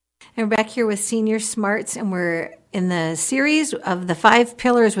I'm back here with Senior Smarts, and we're in the series of the 5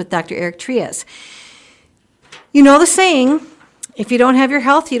 pillars with Dr. Eric Trias. You know the saying, if you don't have your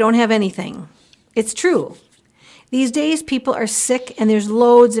health, you don't have anything. It's true. These days, people are sick, and there's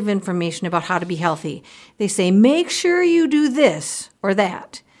loads of information about how to be healthy. They say, make sure you do this or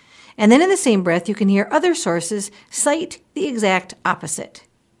that. And then in the same breath, you can hear other sources cite the exact opposite.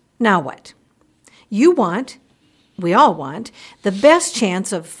 Now what? We all want, the best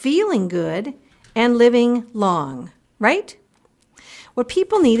chance of feeling good and living long, right? What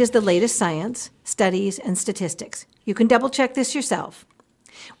people need is the latest science, studies, and statistics. You can double check this yourself.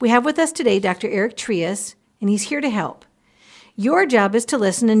 We have with us today Dr. Eric Trias, and he's here to help. Your job is to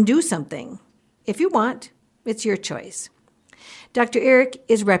listen and do something. If you want, it's your choice. Dr. Eric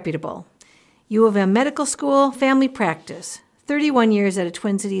is reputable. U of M Medical School, family practice, 31 years at a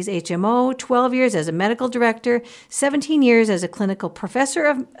Twin Cities HMO, 12 years as a medical director, 17 years as a clinical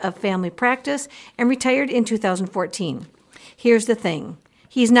professor of family practice, and retired in 2014. Here's the thing.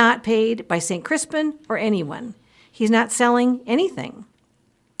 He's not paid by St. Crispin or anyone. He's not selling anything.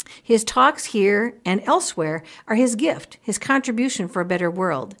 His talks here and elsewhere are his gift, his contribution for a better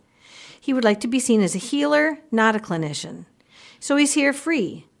world. He would like to be seen as a healer, not a clinician. So he's here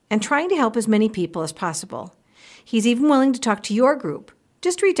free and trying to help as many people as possible. He's even willing to talk to your group.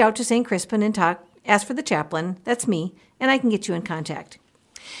 Just reach out to St. Crispin and ask for the chaplain, that's me, and I can get you in contact.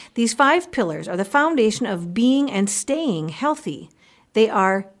 These 5 pillars are the foundation of being and staying healthy. They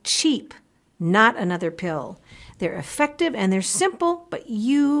are cheap, not another pill. They're effective and they're simple, but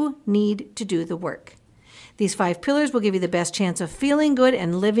you need to do the work. These 5 pillars will give you the best chance of feeling good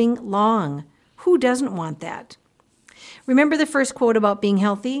and living long. Who doesn't want that? Remember the first quote about being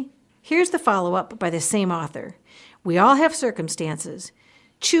healthy? Here's the follow-up by the same author. We all have circumstances.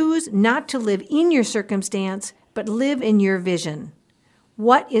 Choose not to live in your circumstance, but live in your vision.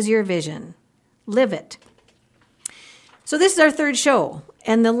 What is your vision? Live it. So this is our 3rd show.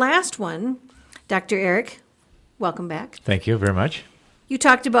 And the last one, Dr. Eric, welcome back. Thank you very much. You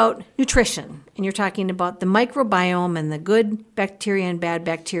talked about nutrition, and you're talking about the microbiome and the good bacteria and bad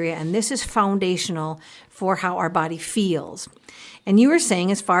bacteria, and this is foundational for how our body feels. And you were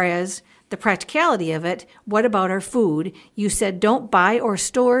saying, as far as the practicality of it, what about our food? You said don't buy or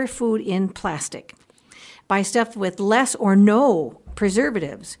store food in plastic. Buy stuff with less or no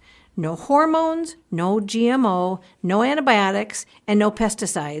preservatives, no hormones, no GMO, no antibiotics, and no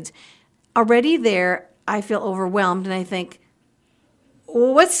pesticides. Already there, I feel overwhelmed, and I think,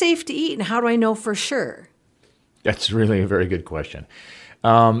 well, what's safe to eat, and how do I know for sure? That's really a very good question.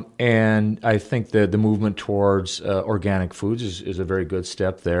 And I think that the movement towards organic foods is a very good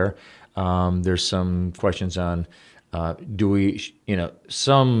step there. There's some questions on do we,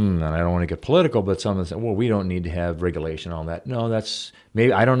 some, and I don't want to get political, but some say, well, we don't need to have regulation on that. No, that's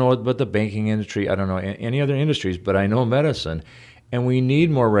maybe, I don't know about the banking industry. I don't know any other industries, but I know medicine. And we need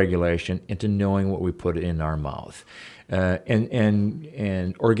more regulation into knowing what we put in our mouth.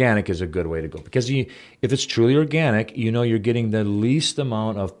 And organic is a good way to go, because if it's truly organic, you're getting the least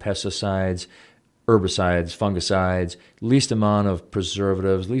amount of pesticides, herbicides, fungicides, least amount of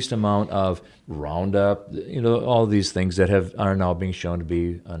preservatives, least amount of Roundup, all these things that are now being shown to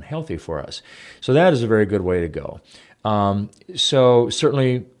be unhealthy for us. So that is a very good way to go. So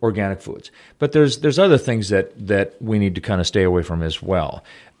certainly organic foods, but there's other things that we need to kind of stay away from as well.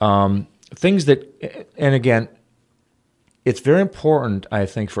 Things that, and again, it's very important, I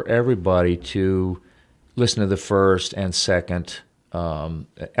think, for everybody to listen to the first and second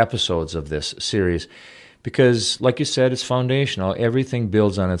episodes of this series, because, like you said, it's foundational. Everything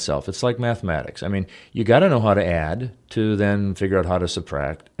builds on itself. It's like mathematics. I mean, you got to know how to add to then figure out how to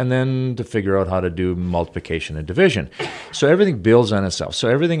subtract, and then to figure out how to do multiplication and division. So everything builds on itself. So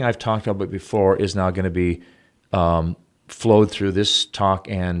everything I've talked about before is now going to be flowed through this talk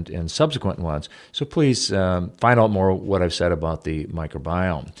and subsequent ones. So please find out more what I've said about the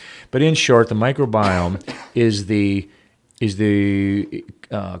microbiome. But in short, the microbiome is the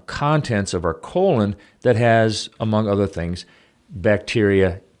contents of our colon that has, among other things,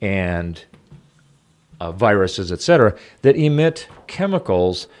 bacteria and viruses, etc., that emit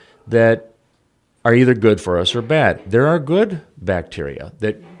chemicals that are either good for us or bad. There are good bacteria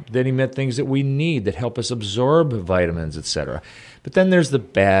that emit things that we need, that help us absorb vitamins, etc. But then there's the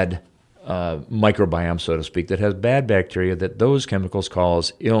bad microbiome, so to speak, that has bad bacteria that those chemicals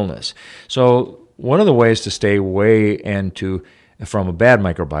cause illness. So one of the ways to stay away from a bad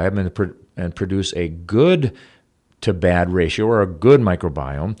microbiome and produce a good to bad ratio or a good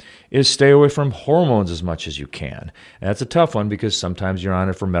microbiome is stay away from hormones as much as you can. And that's a tough one because sometimes you're on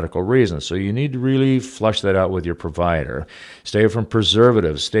it for medical reasons. So you need to really flush that out with your provider. Stay away from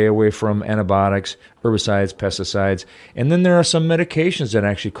preservatives, stay away from antibiotics, herbicides, pesticides. And then there are some medications that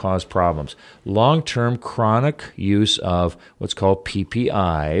actually cause problems. Long-term chronic use of what's called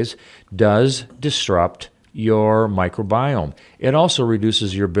PPIs does disrupt your microbiome. It also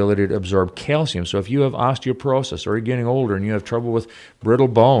reduces your ability to absorb calcium. So if you have osteoporosis or you're getting older and you have trouble with brittle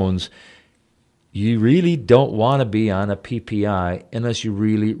bones, you really don't want to be on a PPI unless you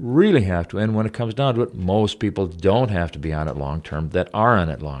really, really have to. And when it comes down to it, most people don't have to be on it long term that are on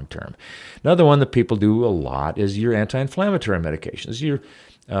it long term. Another one that people do a lot is your anti-inflammatory medications. Your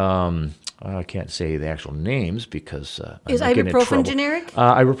I can't say the actual names because is ibuprofen generic?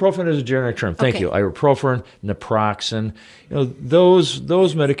 Ibuprofen is a generic term. Thank you. Ibuprofen, naproxen, those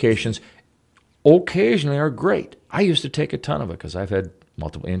medications occasionally are great. I used to take a ton of it because I've had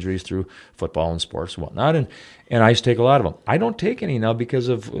multiple injuries through football and sports and whatnot, and I used to take a lot of them. I don't take any now because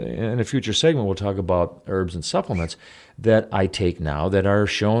of, in a future segment, we'll talk about herbs and supplements that I take now that are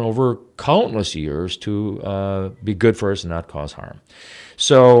shown over countless years to be good for us and not cause harm.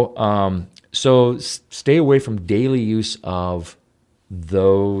 So stay away from daily use of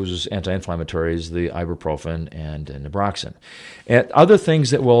those anti-inflammatories, the ibuprofen and naproxen. And other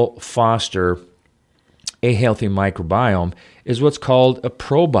things that will foster a healthy microbiome is what's called a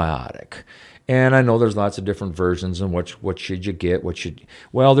probiotic. And I know there's lots of different versions and what should you get,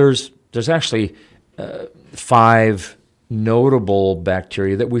 there's actually 5 notable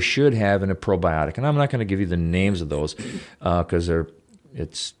bacteria that we should have in a probiotic. And I'm not going to give you the names of those because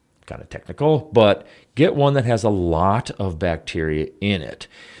it's kind of technical, but get one that has a lot of bacteria in it.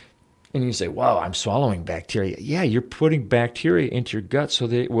 And you say, wow, I'm swallowing bacteria. Yeah, you're putting bacteria into your gut so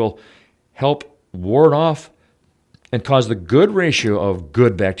that it will help ward off and cause the good ratio of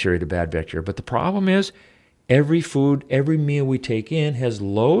good bacteria to bad bacteria. But the problem is every food, every meal we take in has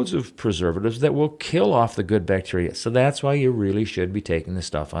loads of preservatives that will kill off the good bacteria. So that's why you really should be taking this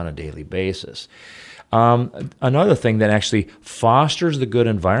stuff on a daily basis. Another thing that actually fosters the good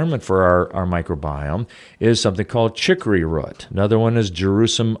environment for our microbiome is something called chicory root. Another one is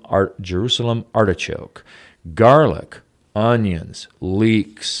Jerusalem artichoke, garlic, onions,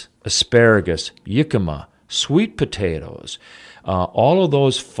 leeks, asparagus, jicama, sweet potatoes. All of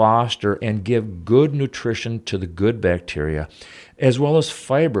those foster and give good nutrition to the good bacteria, as well as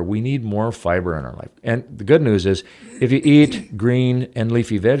fiber. We need more fiber in our life. And the good news is if you eat green and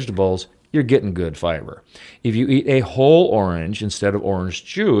leafy vegetables, you're getting good fiber. If you eat a whole orange instead of orange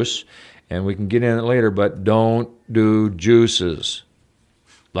juice, and we can get in it later, but don't do juices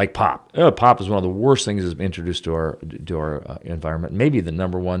like pop. Pop is one of the worst things that's been introduced to our environment. Maybe the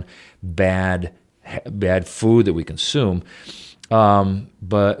number one bad food that we consume,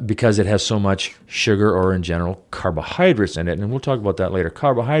 but because it has so much sugar or in general carbohydrates in it, and we'll talk about that later.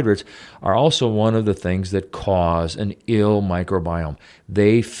 Carbohydrates are also one of the things that cause an ill microbiome.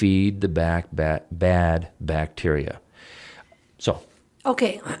 They feed the bad bacteria. So,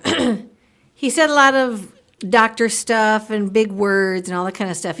 okay, he said a lot of doctor stuff and big words and all that kind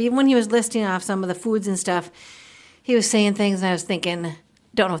of stuff. Even when he was listing off some of the foods and stuff, he was saying things, and I was thinking,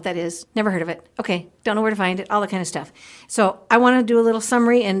 don't know what that is. Never heard of it. Okay, don't know where to find it. All that kind of stuff. So I want to do a little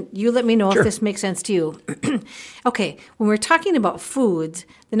summary, and you let me know if this makes sense to you. Okay, when we're talking about foods,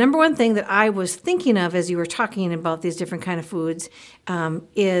 the number one thing that I was thinking of as you were talking about these different kind of foods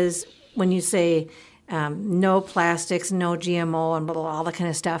is when you say no plastics, no GMO, and blah, blah, blah, all that kind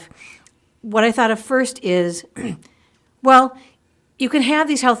of stuff. What I thought of first is, well, you can have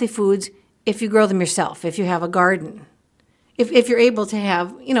these healthy foods if you grow them yourself, if you have a garden. If you're able to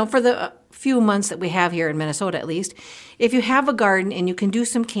have, for the few months that we have here in Minnesota at least, if you have a garden and you can do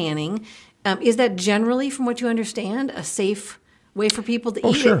some canning, is that generally, from what you understand, a safe way for people to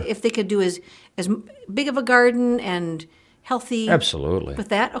eat sure. it? If they could do as big of a garden and healthy absolutely with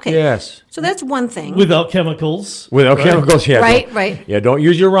that? Okay. Yes. So that's one thing. Without chemicals. Without chemicals, yeah. Right. Yeah, don't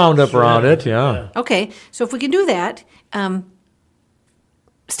use your Roundup around it, yeah. Okay, so if we can do that,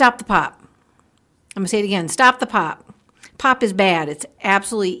 stop the pop. I'm going to say it again, stop the pop. Pop is bad. It's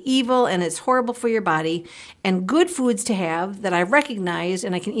absolutely evil, and it's horrible for your body. And good foods to have that I recognize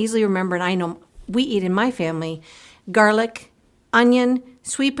and I can easily remember, and I know we eat in my family, garlic, onion,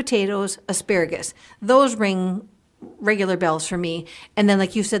 sweet potatoes, asparagus. Those ring regular bells for me. And then,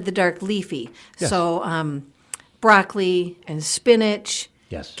 like you said, the dark leafy. Yes. So broccoli and spinach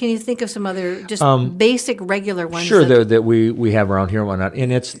Yes. Can you think of some other just basic regular ones? Sure, that we have around here and whatnot.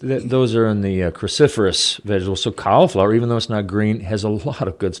 And those are in the cruciferous vegetables. So cauliflower, even though it's not green, has a lot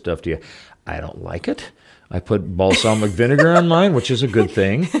of good stuff to you. I don't like it. I put balsamic vinegar on mine, which is a good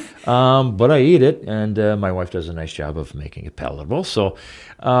thing. But I eat it, and my wife does a nice job of making it palatable. So,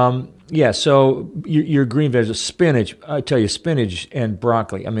 so your green vegetables, spinach, I tell you, spinach and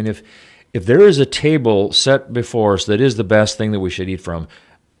broccoli. I mean, if there is a table set before us that is the best thing that we should eat from,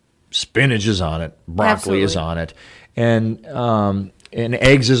 spinach is on it, broccoli is on it, and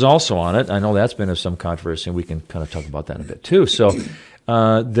eggs is also on it. I know that's been of some controversy, and we can kind of talk about that in a bit too. So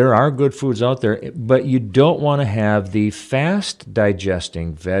there are good foods out there, but you don't want to have the fast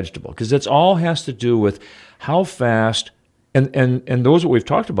digesting vegetable, because that's all has to do with how fast. And those that we've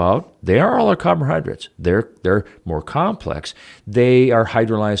talked about, they are all our carbohydrates. They're more complex. They are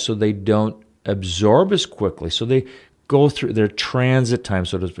hydrolyzed, so they don't absorb as quickly. So they go through their transit time,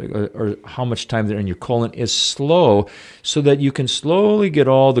 so to speak, or how much time they're in your colon is slow, so that you can slowly get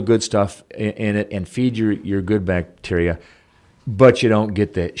all the good stuff in it and feed your good bacteria, but you don't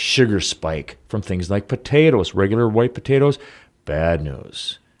get the sugar spike from things like potatoes, regular white potatoes. Bad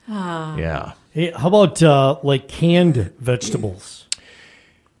news. Yeah. Hey, how about like canned vegetables?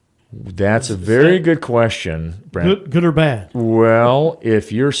 That's a very good question, Brent. Good or bad? Well,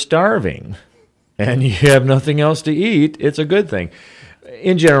 if you're starving and you have nothing else to eat, it's a good thing.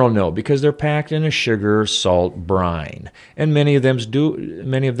 In general, no, because they're packed in a sugar, salt brine, and many of them,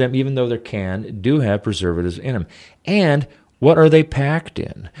 even though they're canned, do have preservatives in them. And what are they packed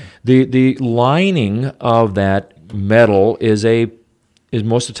in? The lining of that metal is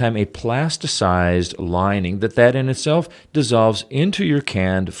most of the time a plasticized lining that in itself dissolves into your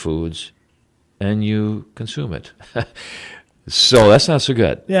canned foods, and you consume it. So that's not so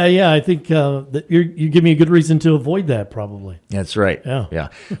good. Yeah. I think that you give me a good reason to avoid that, probably. That's right. Yeah.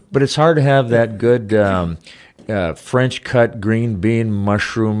 But it's hard to have that good French cut green bean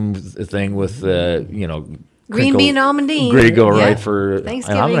mushroom thing with green bean almondine. Griego, right? For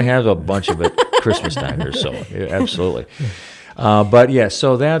Thanksgiving. And I'm going to have a bunch of it Christmas time here. So yeah, absolutely. But yeah,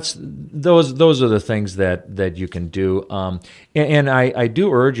 so those are the things that you can do. And I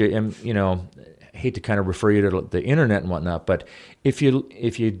do urge you, and hate to kind of refer you to the internet and whatnot, but if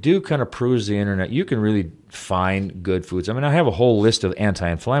you do kind of peruse the internet, you can really find good foods. I mean, I have a whole list of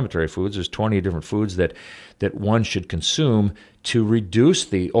anti-inflammatory foods. There's 20 different foods that one should consume to reduce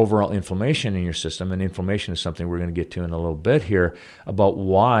the overall inflammation in your system. And inflammation is something we're going to get to in a little bit here about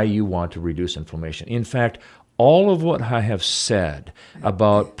why you want to reduce inflammation. In fact, all of what I have said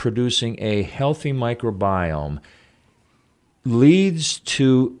about producing a healthy microbiome leads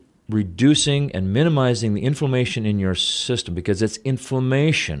to reducing and minimizing the inflammation in your system, because it's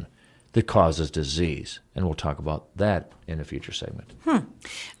inflammation that causes disease. And we'll talk about that in a future segment.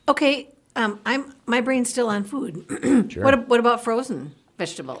 Okay, my brain's still on food. Sure. What about frozen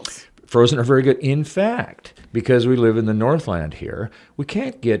vegetables? Frozen are very good. In fact, because we live in the Northland here, we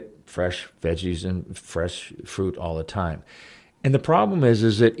can't get fresh veggies and fresh fruit all the time. And the problem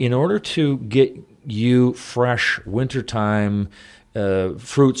is that in order to get you fresh wintertime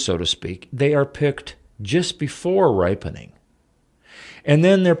fruit, so to speak, they are picked just before ripening. And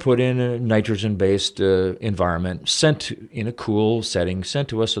then they're put in a nitrogen-based environment, sent in a cool setting, sent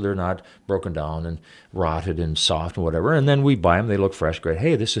to us so they're not broken down and rotted and soft and whatever. And then we buy them. They look fresh, great.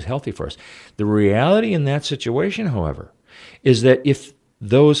 Hey, this is healthy for us. The reality in that situation, however, is that if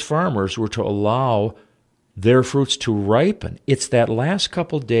those farmers were to allow their fruits to ripen, it's that last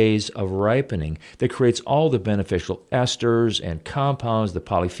couple days of ripening that creates all the beneficial esters and compounds, the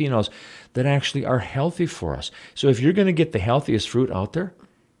polyphenols, that actually are healthy for us. So if you're going to get the healthiest fruit out there,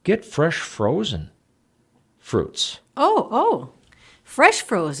 get fresh frozen fruits. Oh, fresh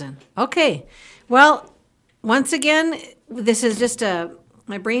frozen. Okay. Well, once again, this is just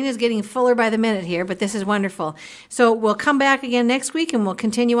my brain is getting fuller by the minute here, but this is wonderful. So we'll come back again next week, and we'll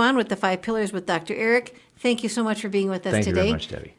continue on with the 5 pillars with Dr. Eric. Thank you so much for being with us today. Thank you very much, Debbie.